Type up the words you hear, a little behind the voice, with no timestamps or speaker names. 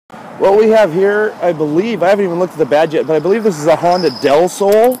What we have here, I believe, I haven't even looked at the badge yet, but I believe this is a Honda Del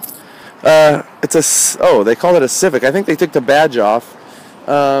Sol. They call it a Civic. I think they took the badge off.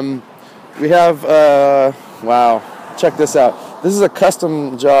 We have, wow, check this out. This is a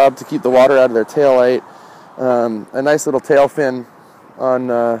custom job to keep the water out of their taillight. A nice little tail fin on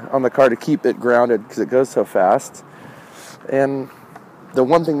the car to keep it grounded because it goes so fast. And the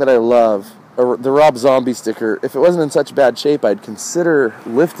one thing that I love, the Rob Zombie sticker, if it wasn't in such bad shape, I'd consider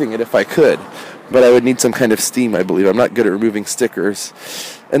lifting it if I could. But I would need some kind of steam, I believe. I'm not good at removing stickers.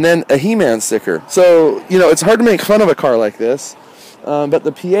 And then a He-Man sticker. So, it's hard to make fun of a car like this. But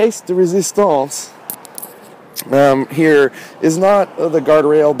the pièce de résistance here is not the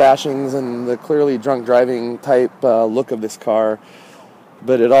guardrail bashings and the clearly drunk driving type look of this car.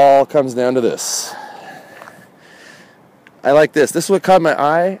 But it all comes down to this. I like this. This is what caught my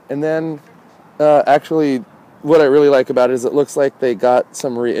eye. And then, actually, what I really like about it is it looks like they got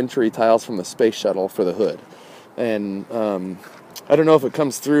some re-entry tiles from the space shuttle for the hood. And I don't know if it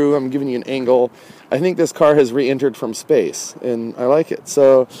comes through. I'm giving you an angle. I think this car has re-entered from space, and I like it.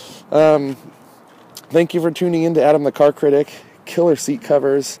 So, thank you for tuning in to Adam the Car Critic. Killer seat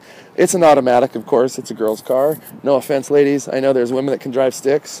covers. It's an automatic, of course. It's a girl's car. No offense, ladies. I know there's women that can drive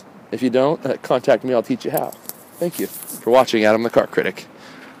sticks. If you don't, contact me. I'll teach you how. Thank you for watching Adam the Car Critic.